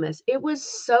homemade hummus. It was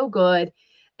so good.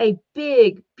 A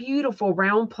big, beautiful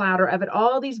round platter of it,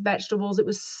 all these vegetables. It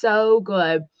was so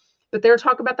good. But they're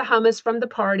talking about the hummus from the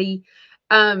party.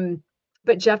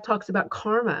 But Jeff talks about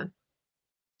karma.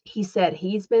 He said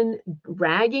he's been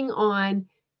ragging on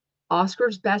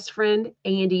Oscar's best friend,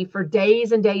 Andy, for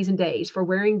days and days and days for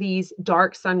wearing these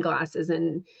dark sunglasses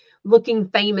and looking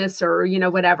famous or,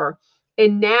 whatever.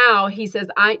 And now he says,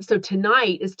 so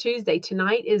tonight is Tuesday.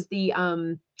 Tonight is the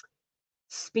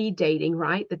speed dating,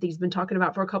 right? That he's been talking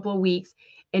about for a couple of weeks.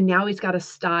 And now he's got a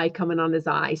sty coming on his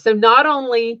eye. So not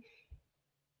only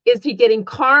is he getting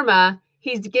karma,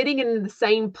 he's getting in the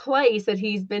same place that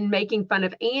he's been making fun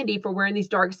of Andy for wearing these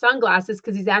dark sunglasses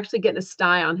because he's actually getting a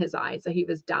sty on his eye. So he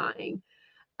was dying.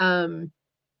 His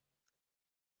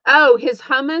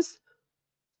hummus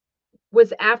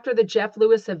was after the Jeff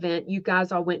Lewis event. You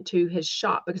guys all went to his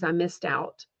shop because I missed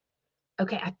out.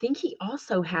 Okay, I think he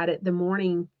also had it the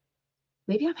morning.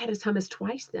 Maybe I've had his hummus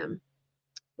twice then,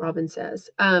 Robin says.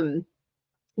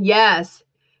 Yes,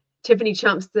 Tiffany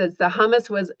Chump says the hummus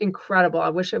was incredible. I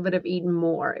wish I would have eaten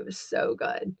more. It was so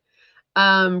good.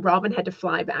 Robin had to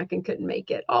fly back and couldn't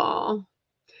make it.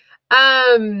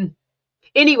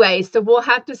 Anyway, so we'll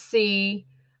have to see.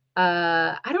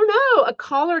 I don't know. A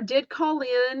caller did call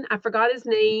in. I forgot his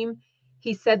name.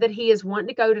 He said that he is wanting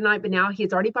to go tonight, but now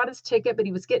he's already bought his ticket, but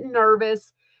he was getting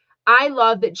nervous. I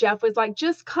love that Jeff was like,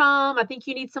 just come. I think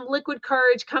you need some liquid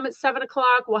courage. Come at 7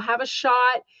 o'clock. We'll have a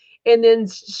shot. And then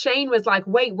Shane was like,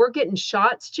 wait, we're getting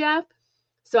shots, Jeff.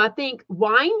 So I think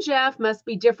wine Jeff must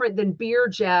be different than beer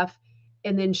Jeff.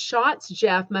 And then shots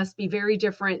Jeff must be very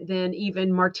different than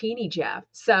even martini Jeff.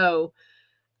 So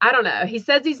I don't know. He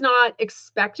says he's not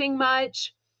expecting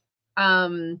much.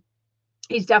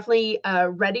 He's definitely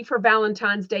ready for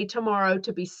Valentine's Day tomorrow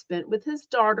to be spent with his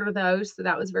daughter, though. So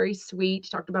that was very sweet. He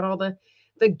talked about all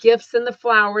the gifts and the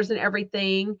flowers and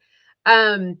everything.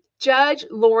 Judge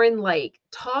Lauren Lake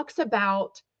talks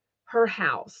about her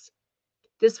house.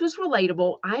 This was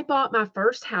relatable. I bought my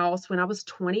first house when I was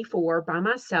 24 by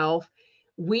myself.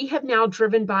 We have now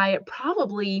driven by it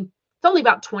it's only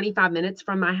about 25 minutes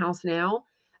from my house now.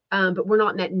 But we're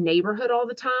not in that neighborhood all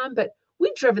the time. But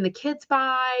we've driven the kids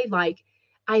by. Like,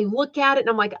 I look at it and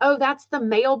I'm like, oh, that's the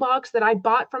mailbox that I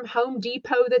bought from Home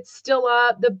Depot that's still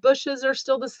up. The bushes are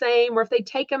still the same. Or if they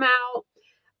take them out,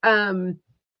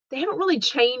 they haven't really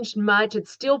changed much.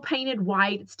 It's still painted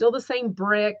white. It's still the same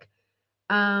brick.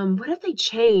 What have they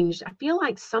changed? I feel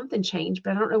like something changed,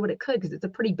 but I don't know what it could because it's a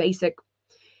pretty basic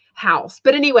house.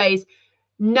 But anyways,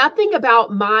 nothing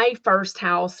about my first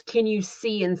house can you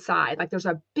see inside. Like there's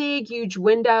a big, huge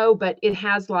window, but it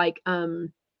has like,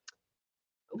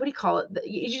 what do you call it?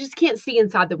 You just can't see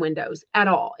inside the windows at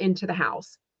all into the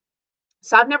house.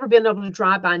 So I've never been able to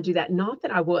drive by and do that. Not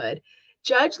that I would.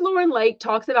 Judge Lauren Lake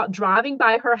talks about driving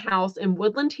by her house in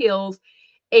Woodland Hills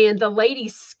and the lady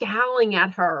scowling at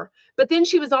her. But then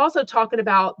she was also talking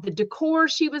about the decor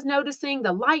she was noticing,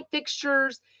 the light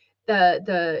fixtures,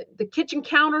 the kitchen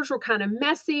counters were kind of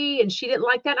messy and she didn't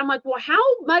like that. I'm like, well,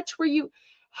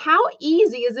 how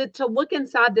easy is it to look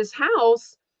inside this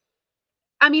house?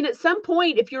 I mean, at some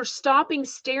point, if you're stopping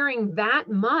staring that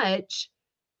much,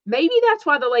 maybe that's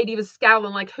why the lady was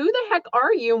scowling, like, who the heck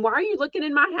are you? And why are you looking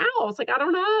in my house? Like, I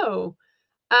don't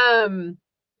know.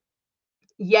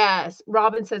 Yes,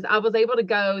 Robin says, I was able to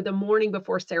go the morning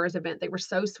before Sarah's event. They were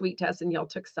so sweet to us and y'all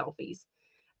took selfies.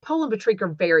 Paul and Patrick are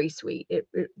very sweet.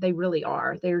 They really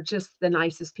are. They're just the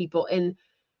nicest people. And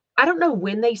I don't know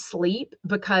when they sleep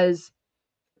because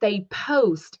they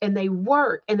post and they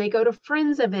work and they go to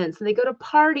friends events and they go to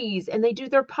parties and they do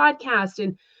their podcast.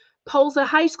 And polls a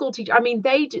high school teacher. I mean,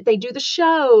 they do the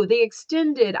show, the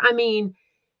extended. I mean,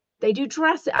 they do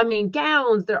dress. I mean,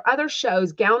 gowns. There are other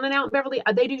shows, Gown and Out in Beverly.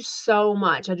 They do so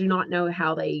much. I do not know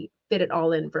how they fit it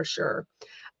all in for sure.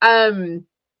 Um,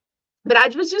 but I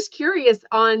was just curious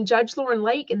on Judge Lauren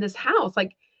Lake in this house,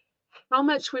 like how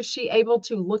much was she able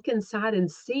to look inside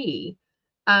and see?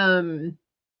 Um,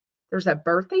 there's a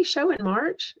birthday show in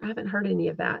March. I haven't heard any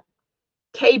of that.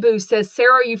 K-Boo says,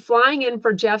 Sarah, are you flying in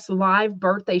for Jeff's live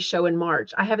birthday show in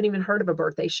March? I haven't even heard of a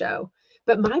birthday show,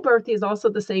 but my birthday is also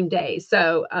the same day.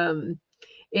 So,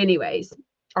 anyways,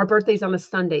 our birthday's on a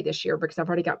Sunday this year because I've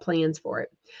already got plans for it.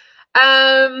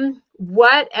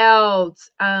 What else?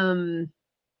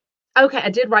 Okay, I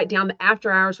did write down the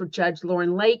After Hours with Judge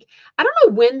Lauren Lake. I don't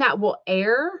know when that will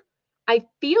air. I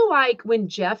feel like when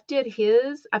Jeff did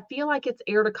his, I feel like it's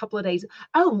aired a couple of days.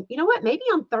 Oh, you know what? Maybe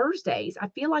on Thursdays. I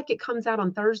feel like it comes out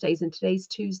on Thursdays and today's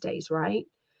Tuesdays, right?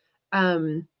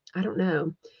 I don't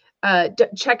know.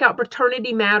 Check out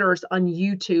Paternity Matters on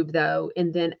YouTube though.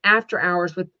 And then After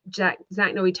Hours with Zach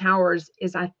Noe Towers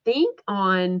is I think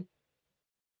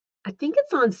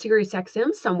it's on Sirius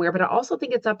XM somewhere, but I also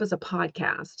think it's up as a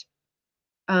podcast.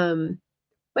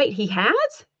 Wait, he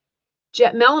has?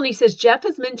 Melanie says, Jeff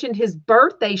has mentioned his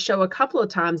birthday show a couple of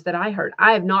times that I heard.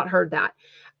 I have not heard that.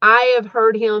 I have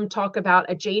heard him talk about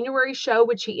a January show,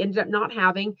 which he ended up not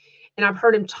having. And I've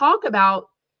heard him talk about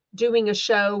doing a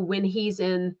show when he's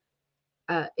in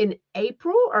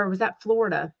April, or was that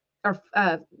Florida? Or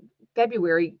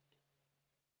February?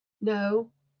 No.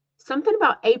 Something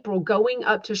about April, going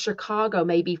up to Chicago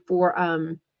maybe for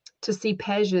to see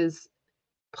Pej's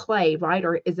play, right?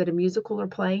 Or is it a musical or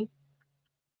play?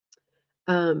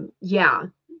 Yeah.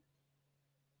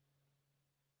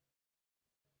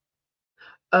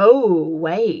 Oh,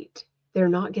 wait. They're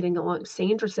not getting along.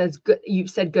 Sandra says good. You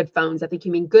said Good Phones. I think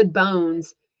you mean Good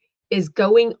Bones is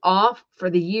going off for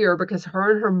the year because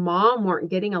her and her mom weren't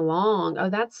getting along. Oh,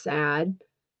 that's sad.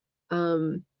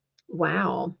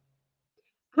 Wow.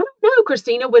 I don't know,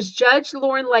 Christina. Was Judge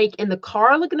Lauren Lake in the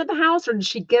car looking at the house, or did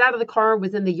she get out of the car and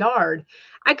was in the yard?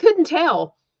 I couldn't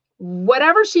tell.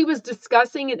 Whatever she was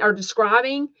discussing or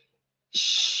describing,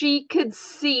 she could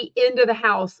see into the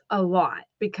house a lot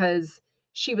because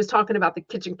she was talking about the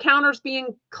kitchen counters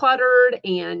being cluttered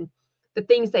and the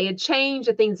things they had changed,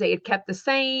 the things they had kept the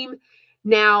same.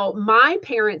 Now, my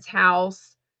parents'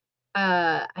 house,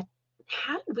 how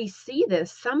did we see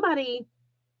this?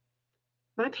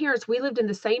 My parents, we lived in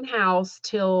the same house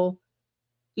till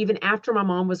even after my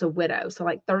mom was a widow. So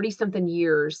like 30 something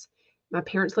years, my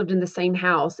parents lived in the same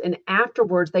house. And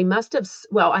afterwards they must have,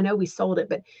 well, I know we sold it,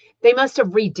 but they must have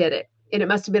redid it. And it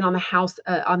must have been on the house,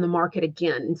 on the market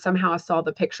again. And somehow I saw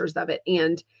the pictures of it.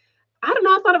 And I don't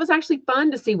know, I thought it was actually fun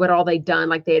to see what all they'd done.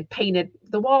 Like they had painted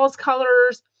the walls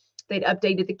colors, they'd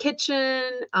updated the kitchen.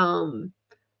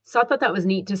 So I thought that was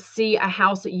neat to see a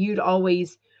house that you'd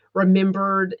always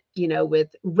remembered,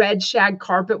 with red shag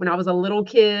carpet when I was a little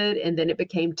kid, and then it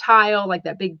became tile, like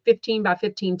that big 15 by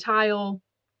 15 tile.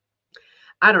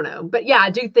 I don't know. But yeah, I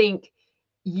do think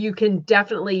you can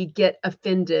definitely get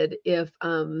offended if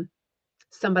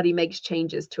somebody makes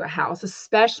changes to a house,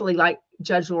 especially like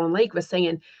Judge Lauren Lake was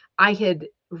saying, I had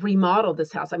remodeled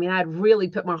this house. I mean, I had really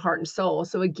put my heart and soul.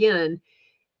 So again,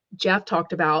 Jeff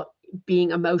talked about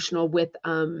being emotional with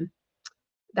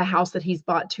the house that he's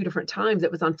bought 2 different times.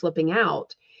 It was on Flipping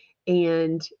Out.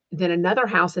 And then another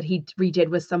house that he redid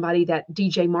was somebody that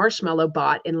DJ Marshmallow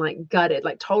bought and like gutted,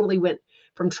 like totally went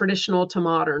from traditional to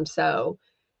modern. So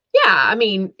yeah, I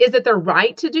mean, is it their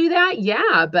right to do that?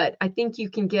 Yeah, but I think you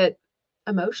can get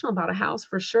emotional about a house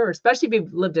for sure, especially if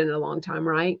you've lived in it a long time,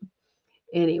 right?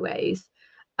 Anyways.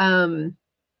 Oh,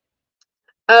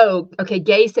 okay.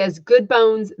 Gay says Good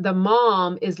Bones, the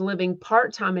mom is living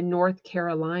part-time in North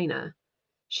Carolina.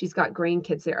 She's got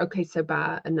grandkids there. Okay, so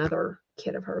by another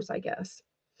kid of hers, I guess.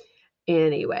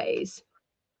 Anyways.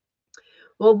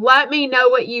 Well, let me know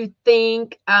what you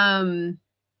think. Oh,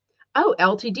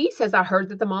 LTD says, I heard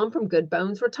that the mom from Good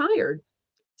Bones retired.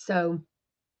 So,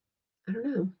 I don't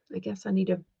know. I guess I need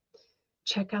to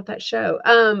check out that show.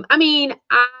 I mean,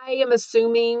 I am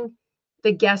assuming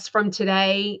the guests from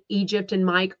today, Egypt and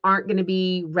Mike, aren't going to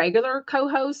be regular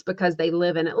co-hosts because they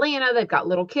live in Atlanta. They've got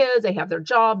little kids. They have their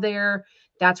job there.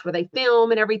 That's where they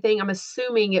film and everything. I'm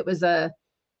assuming it was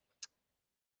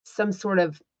some sort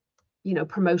of,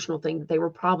 promotional thing that they were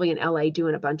probably in LA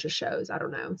doing a bunch of shows. I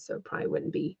don't know. So probably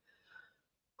wouldn't be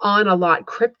on a lot.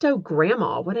 Crypto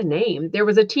Grandma, what a name. There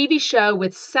was a TV show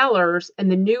with sellers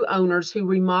and the new owners who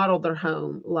remodeled their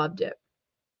home. Loved it.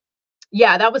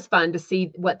 Yeah, that was fun to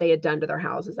see what they had done to their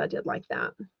houses. I did like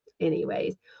that.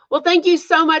 Anyways, well, thank you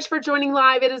so much for joining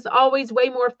live. It is always way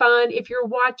more fun. If you're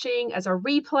watching as a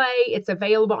replay, it's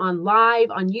available on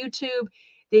live on YouTube.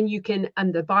 Then you can,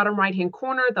 on the bottom right-hand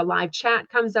corner, the live chat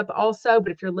comes up also.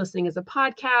 But if you're listening as a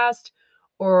podcast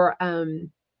or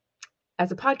then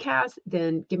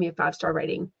give me a 5-star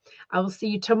rating. I will see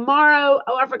you tomorrow.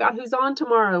 Oh, I forgot who's on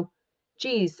tomorrow.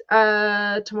 Geez,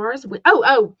 tomorrow's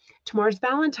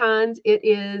Valentine's. It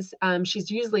is,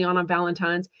 she's usually on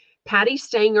Valentine's. Patty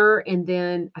Stanger, and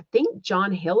then I think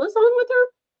John Hill is on with her.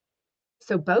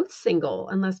 So both single,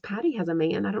 unless Patty has a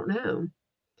man. I don't know.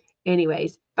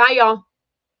 Anyways, bye, y'all.